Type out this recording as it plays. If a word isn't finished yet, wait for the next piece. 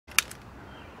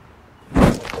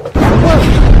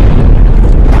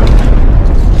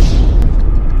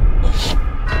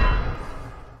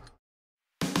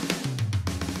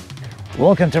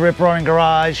Welcome to Rip Roaring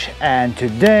Garage, and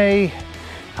today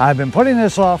I've been putting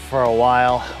this off for a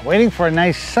while, waiting for a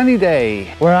nice sunny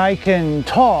day where I can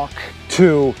talk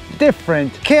to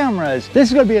different cameras. This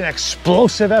is gonna be an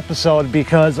explosive episode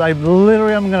because I'm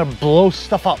gonna blow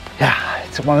stuff up. Yeah,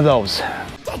 it's one of those.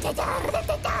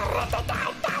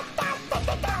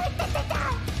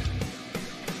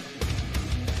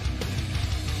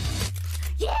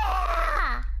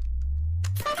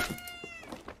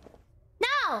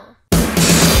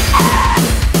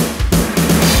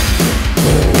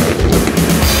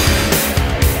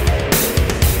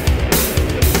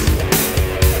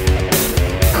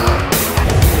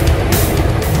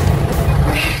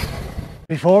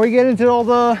 Before we get into all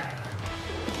the,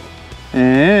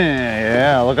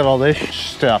 yeah, look at all this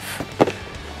stuff.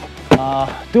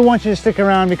 Do want you to stick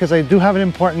around because I do have an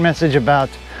important message about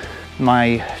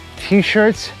my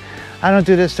t-shirts. I don't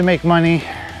do this to make money.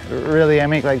 Really, I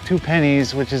make like 2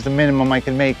 pennies, which is the minimum I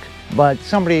can make. But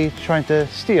somebody trying to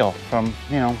steal from,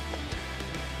 you know,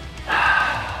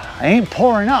 I ain't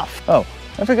poor enough. Oh,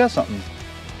 I forgot something.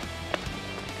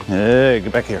 Hey,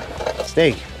 get back here.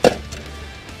 Stay.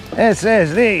 This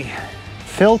is the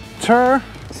filter.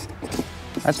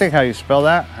 I think how you spell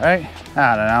that, right?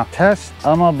 I don't know. Test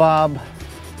Bob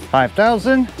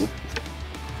 5000.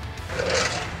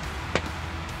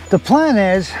 The plan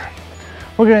is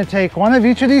we're gonna take one of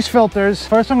each of these filters.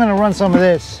 First, I'm gonna run some of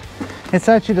this. It's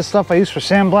actually the stuff I use for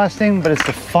sandblasting, but it's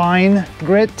the fine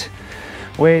grit,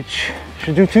 which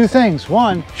should do 2 things.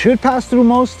 1, should pass through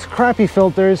most crappy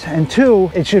filters, and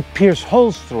 2, it should pierce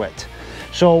holes through it.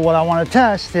 So what I want to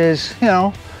test is, you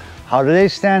know, how do they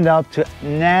stand up to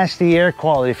nasty air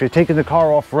quality if you're taking the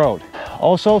car off-road.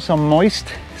 Also, some moist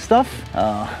stuff.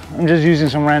 I'm just using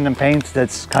some random paint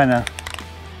that's kind of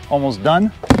almost done.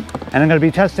 And I'm going to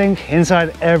be testing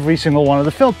inside every single one of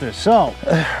the filters. So,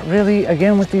 really,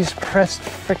 again, with these pressed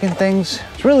freaking things,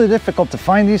 it's really difficult to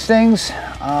find these things.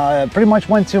 I pretty much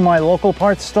went to my local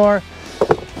parts store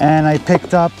and I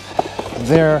picked up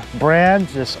their brand,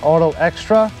 this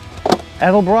Autoextra.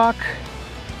 Edelbrock,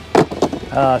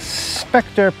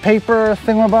 Spectre paper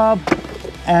thingamabob,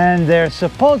 and they're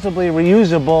supposedly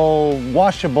reusable,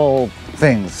 washable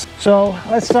things. So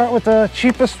let's start with the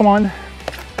cheapest one,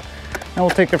 and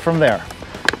we'll take it from there.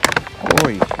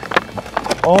 Oy.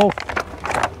 Oh,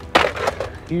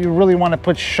 you really want to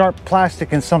put sharp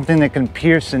plastic in something that can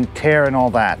pierce and tear and all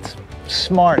that.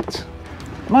 Smart.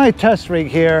 My test rig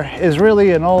here is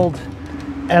really an old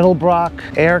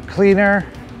Edelbrock air cleaner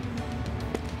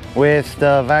with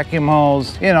the vacuum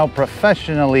hose, you know,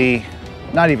 professionally,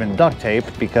 not even duct tape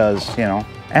because, you know,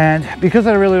 and because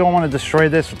I really don't want to destroy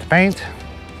this with the paint,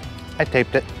 I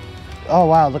taped it. Oh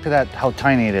wow, look at that, how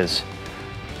tiny it is.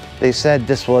 They said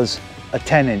this was a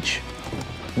 10-inch.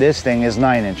 This thing is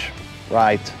 9-inch.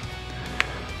 Right.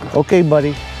 Okay,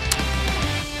 buddy.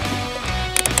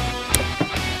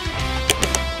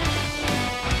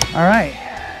 All right,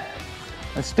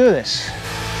 let's do this.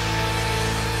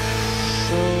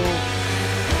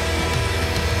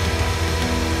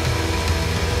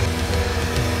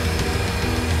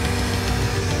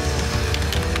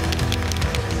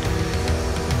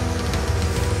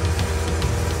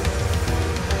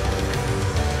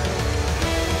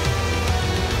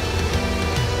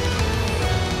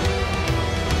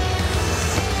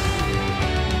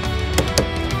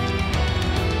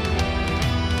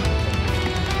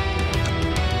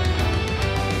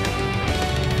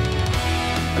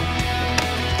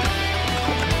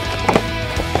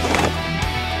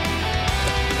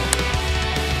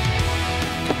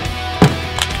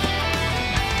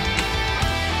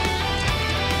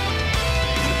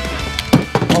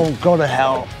 Oh, go to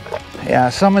hell. Yeah,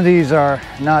 some of these are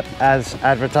not as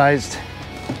advertised.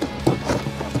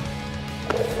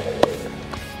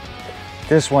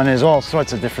 This one is all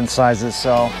sorts of different sizes,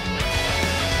 so.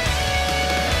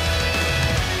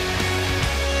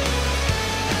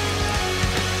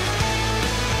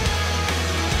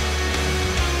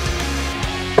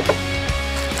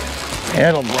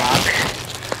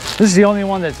 Edelbrock. This is the only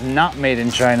one that's not made in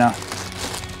China.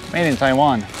 Made in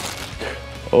Taiwan.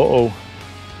 Uh-oh.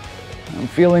 I'm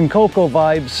feeling cocoa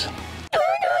vibes.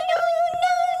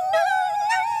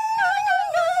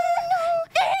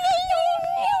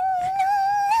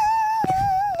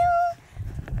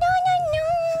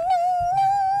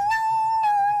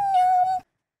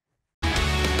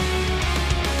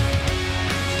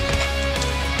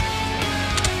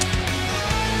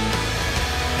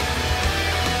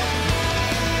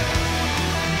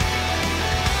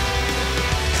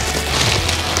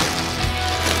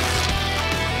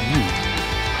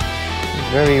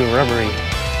 Very rubbery.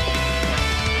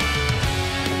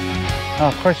 Oh,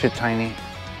 of course you're tiny.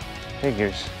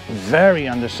 Figures. Very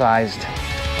undersized.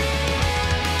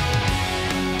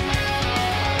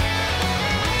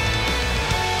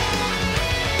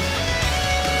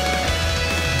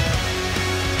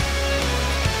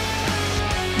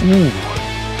 Ooh.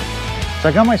 So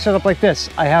I got my setup like this.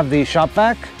 I have the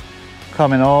Shop-vac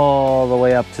coming all the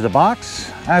way up to the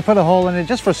box. I put a hole in it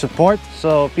just for support,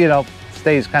 so you know,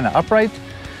 stays kind of upright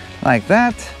like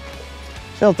that.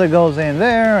 Filter goes in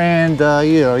there, and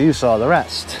you know, you saw the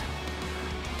rest.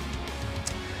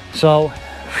 So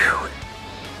whew,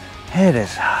 it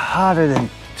is hotter than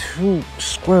two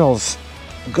squirrels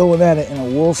going at it in a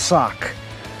wool sock.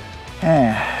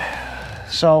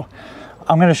 So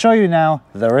I'm going to show you now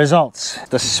the results.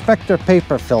 The Spectre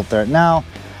paper filter. Now,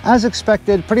 as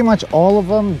expected, pretty much all of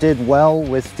them did well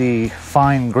with the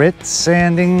fine grit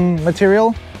sanding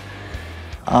material.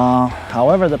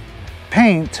 However, the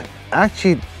paint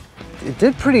actually, it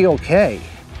did pretty okay.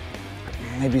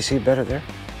 Maybe you see it better there.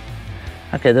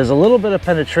 Okay, there's a little bit of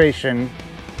penetration,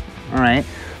 all right,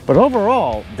 but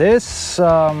overall, this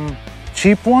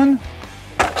cheap one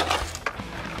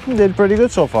did pretty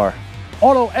good so far.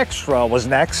 Autoextra was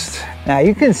next. Now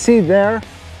you can see there,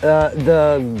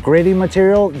 the gritty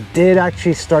material did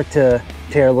actually start to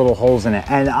tear little holes in it,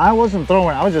 and I wasn't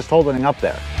throwing, I was just holding it up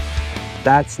there.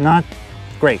 That's not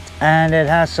great. And it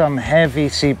has some heavy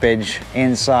seepage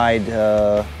inside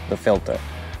the filter.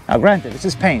 Now granted, this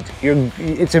is paint.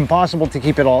 It's impossible to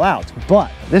keep it all out, but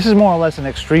this is more or less an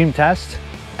extreme test.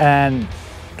 And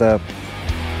all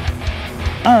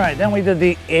right, then we did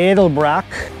the Edelbrock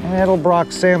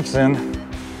Samson.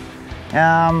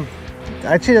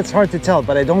 Actually, that's hard to tell,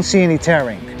 but I don't see any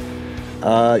tearing.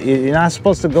 You're not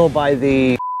supposed to go by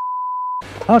the...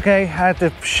 Okay, I had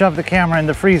to shove the camera in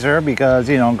the freezer because,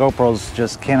 you know, GoPros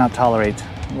just cannot tolerate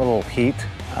a little heat.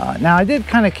 Now, I did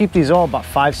kind of keep these all about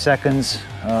 5 seconds,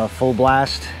 full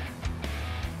blast.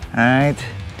 All right.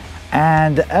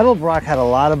 And Edelbrock had a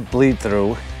lot of bleed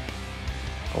through,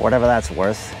 or whatever that's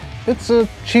worth. It's a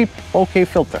cheap, okay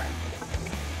filter.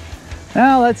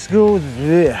 Now let's go,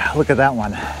 look at that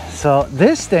one. So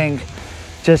this thing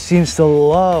just seems to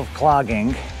love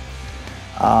clogging.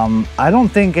 I don't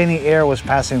think any air was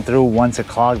passing through once it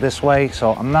clogged this way,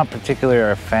 so I'm not particularly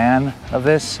a fan of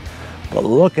this, but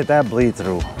look at that bleed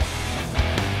through.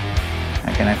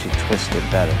 I can actually twist it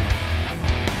better.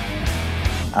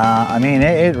 I mean,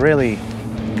 it really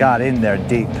got in there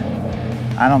deep.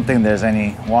 I don't think there's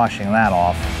any washing that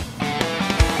off.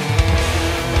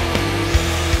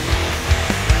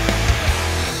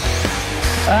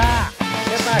 Ah,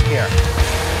 get back here.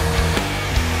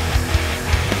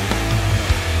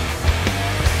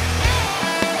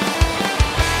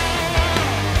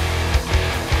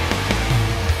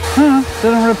 Huh,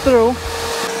 didn't rip through.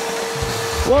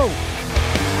 Whoa.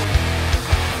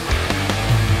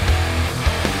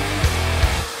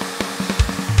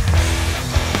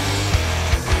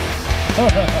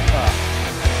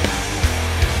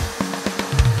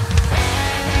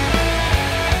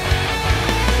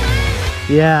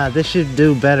 Yeah, this should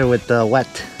do better with the wet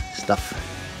stuff.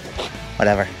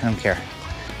 Whatever, I don't care.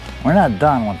 We're not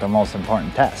done with the most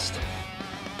important test.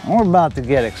 We're about to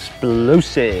get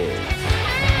explosive.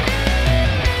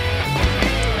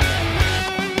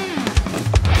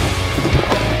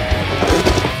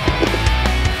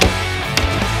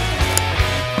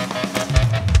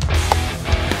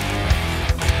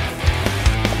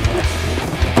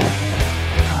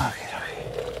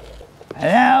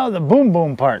 And now the boom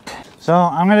boom part. So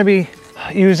I'm gonna be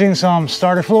using some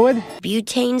starter fluid.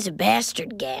 Butane's a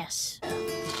bastard gas.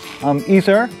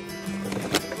 Ether.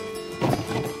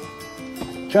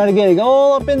 Try to get it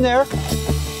all up in there.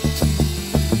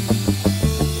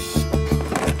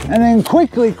 And then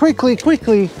quickly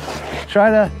try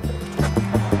to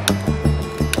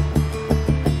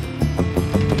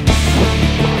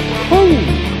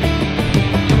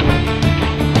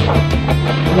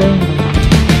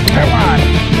come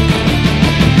on.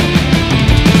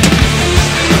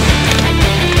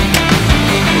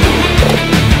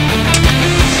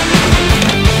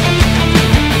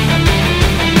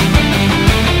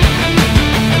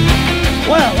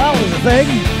 Well, that was the thing.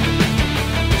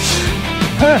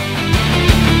 Huh.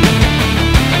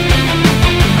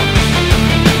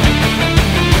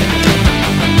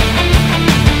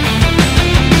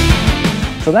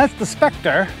 So that's the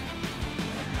Spectre.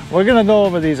 We're gonna go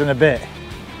over these in a bit.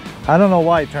 I don't know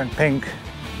why it turned pink.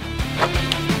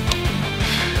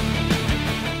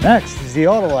 Next is the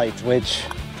Autolite, which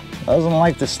doesn't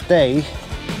like to stay.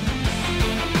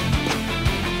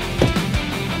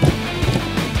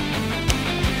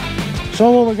 So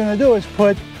what we're gonna do is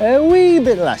put a wee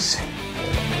bit less.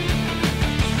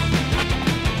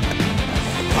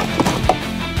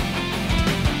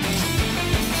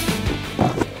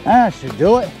 That should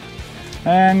do it.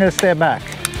 And I'm gonna step back.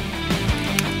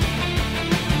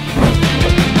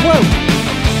 Whoa!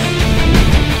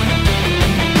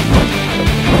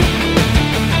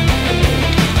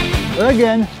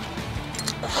 Again.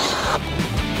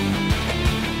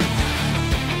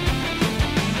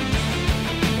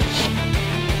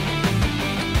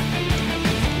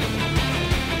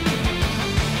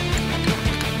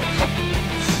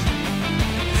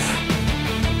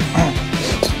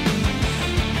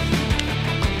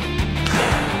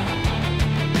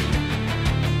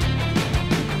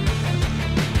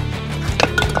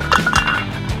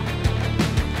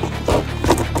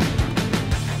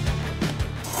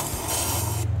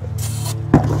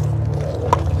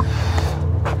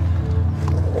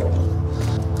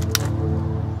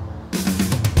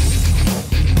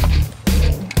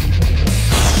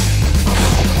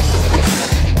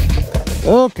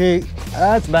 Okay,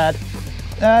 that's bad.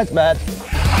 That's bad.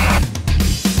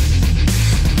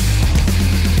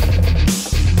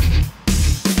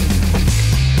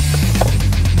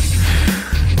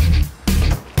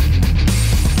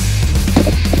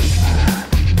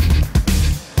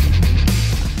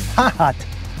 Hot,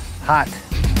 hot.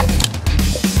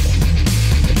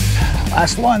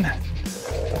 Last one.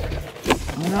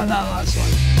 No, not last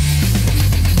one.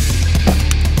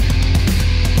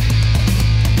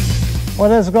 What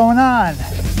is going on?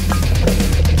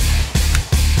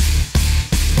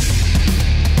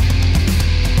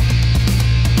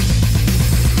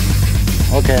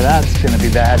 Okay, that's gonna be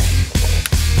bad.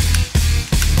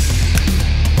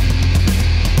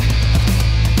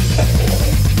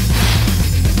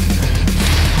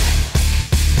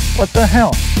 What the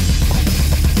hell?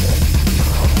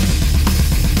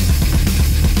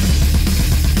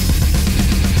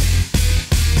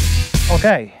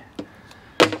 Okay.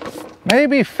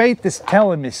 Maybe fate is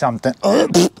telling me something.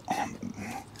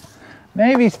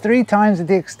 Maybe 3 times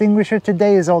the extinguisher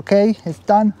today is okay. It's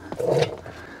done.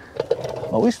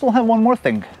 But we still have one more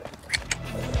thing.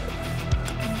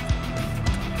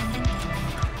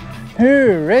 All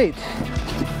right.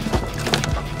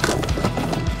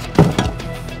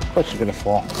 Of course, you're gonna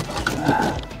fall.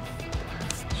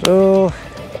 So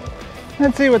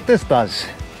let's see what this does.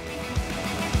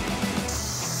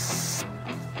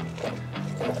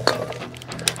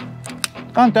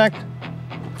 Contact.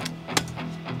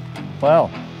 Well.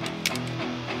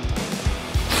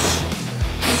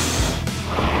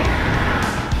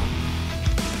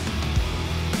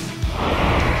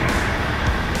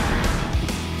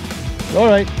 All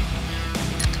right.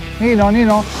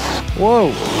 Nino.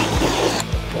 Whoa.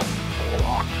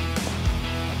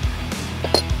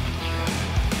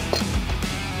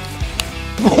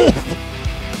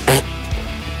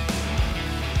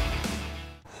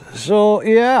 So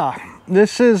yeah,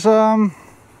 this is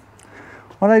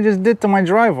what I just did to my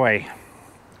driveway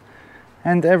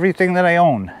and everything that I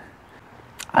own.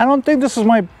 I don't think this is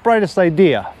my brightest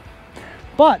idea,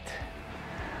 but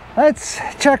let's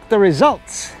check the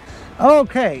results.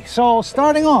 Okay, so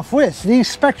starting off with the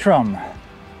Spectrum.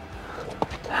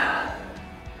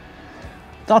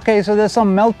 Okay, so there's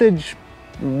some meltage,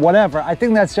 whatever. I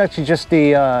think that's actually just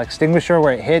the extinguisher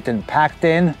where it hit and packed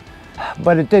in.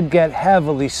 But it did get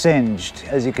heavily singed,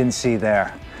 as you can see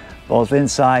there, both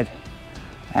inside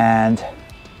and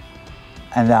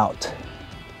out.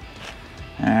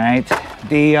 All right,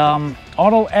 the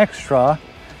Autoextra,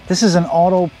 this is an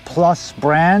Auto Plus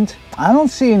brand. I don't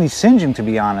see any singeing, to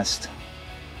be honest.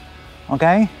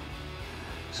 Okay,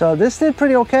 so this did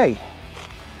pretty okay.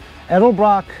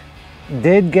 Edelbrock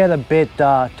did get a bit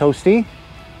toasty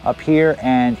up here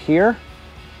and here.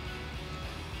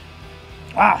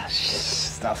 Ah,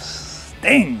 stuff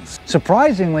stings.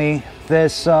 Surprisingly,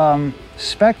 this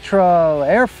Spectre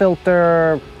air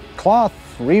filter cloth,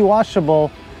 rewashable,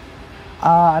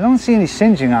 I don't see any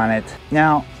singeing on it.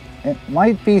 Now, it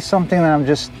might be something that I'm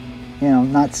just, you know,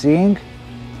 not seeing,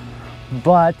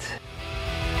 but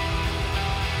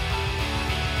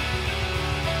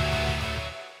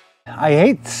I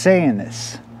hate saying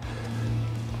this.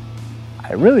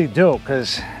 I really do,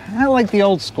 because I like the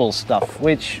old school stuff,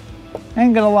 which,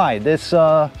 ain't gonna lie, this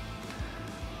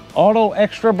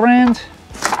Autoextra brand,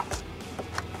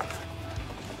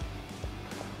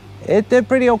 it did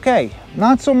pretty okay.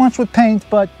 Not so much with paint,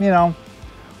 but you know,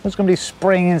 it's gonna be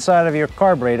spraying inside of your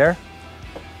carburetor.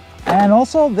 And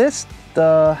also this,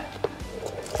 the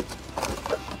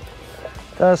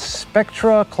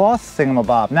Spectre cloth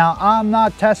thingamabob. Now, I'm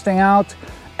not testing out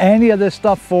any of this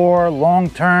stuff for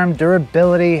long-term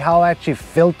durability, how it actually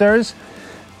filters.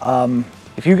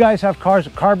 If you guys have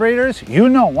carburetors, you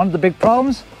know one of the big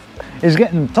problems is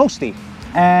getting toasty.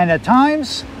 And at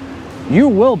times, you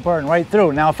will burn right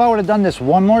through. Now, if I would have done this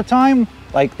one more time,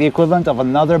 like the equivalent of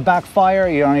another backfire,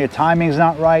 you know, your timing's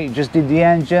not right, you just did the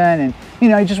engine, and you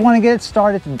know, you just want to get it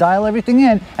started to dial everything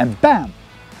in, and bam,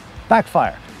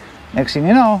 backfire. Next thing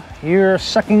you know, you're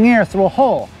sucking air through a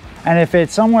hole. And if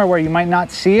it's somewhere where you might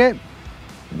not see it,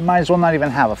 you might as well not even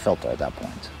have a filter at that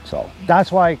point. So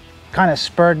that's why it kind of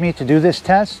spurred me to do this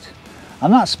test. I'm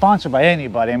not sponsored by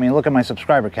anybody. I mean, look at my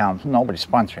subscriber count. Nobody's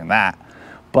sponsoring that.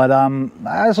 But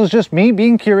this was just me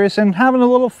being curious and having a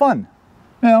little fun,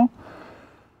 you know.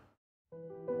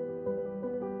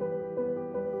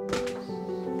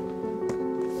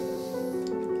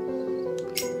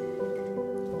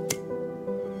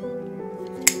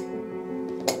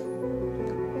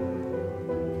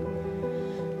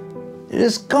 It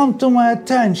has come to my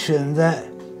attention that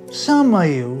some of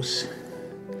yous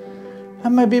I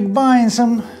might be buying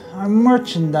some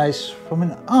merchandise from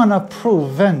an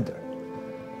unapproved vendor.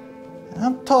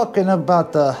 I'm talking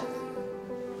about the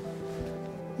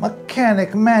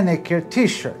Mechanic Manicure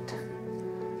t-shirt.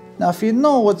 Now, if you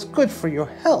know what's good for your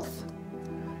health,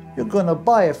 you're gonna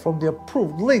buy it from the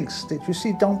approved links that you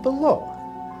see down below.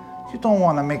 You don't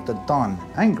want to make the Don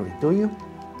angry, do you?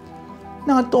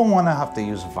 Now, I don't want to have to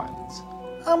use violence.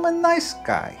 I'm a nice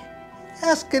guy.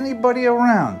 Ask anybody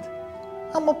around.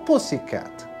 I'm a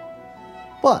pussycat.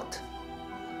 But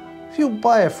if you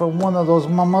buy it from one of those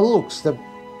mamalukes that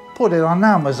put it on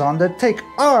Amazon, that take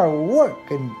our work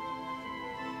and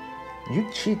you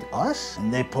cheat us,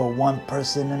 and they put one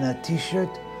person in a t-shirt,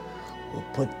 we'll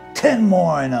put 10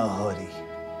 more in a hoodie.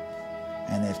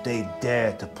 And if they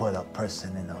dare to put a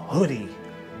person in a hoodie,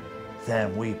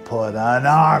 then we put an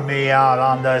army out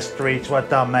on the streets with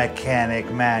the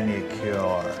Mechanic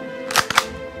Manicure.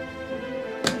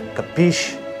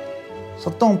 Capiche? So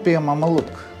don't be a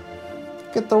mamaluk.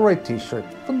 Get the right t-shirt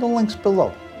from the links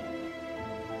below.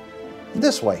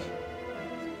 This way,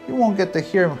 you won't get to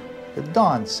hear the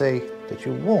Don say that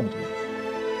you wound me.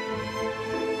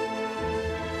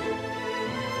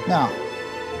 Now,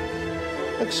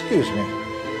 excuse me,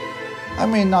 I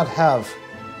may not have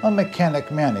a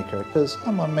mechanic manicure because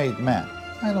I'm a made man.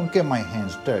 I don't get my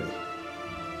hands dirty,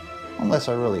 unless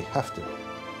I really have to.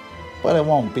 But it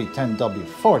won't be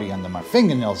 10W40 under my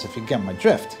fingernails if you get my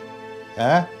drift.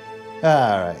 Huh?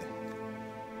 Alright.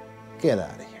 Get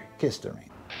out of here. Kiss the rain.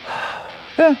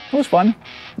 Yeah, it was fun.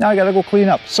 Now I gotta go clean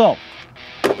up. So,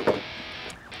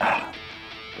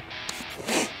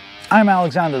 I'm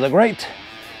Alexander the Great,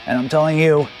 and I'm telling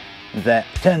you that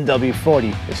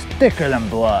 10W40 is thicker than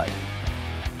blood.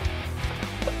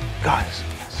 God, it's a mess.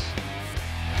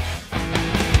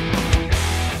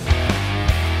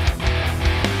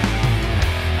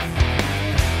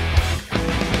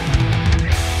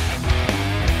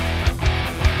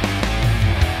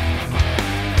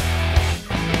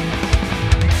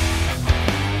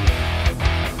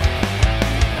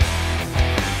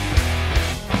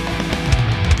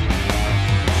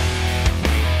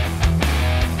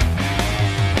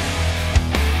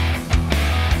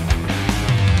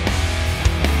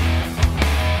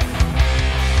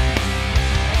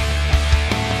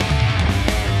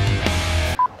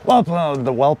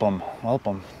 Welcome.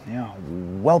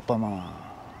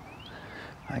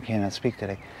 I cannot speak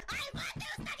today.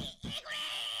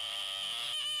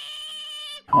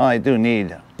 Well, I do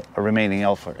need a remaining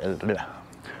my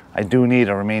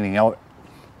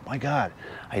God,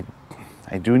 I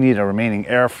do need a remaining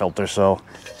air filter, so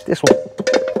this will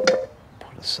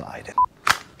put aside and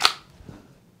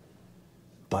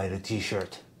buy the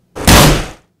t-shirt.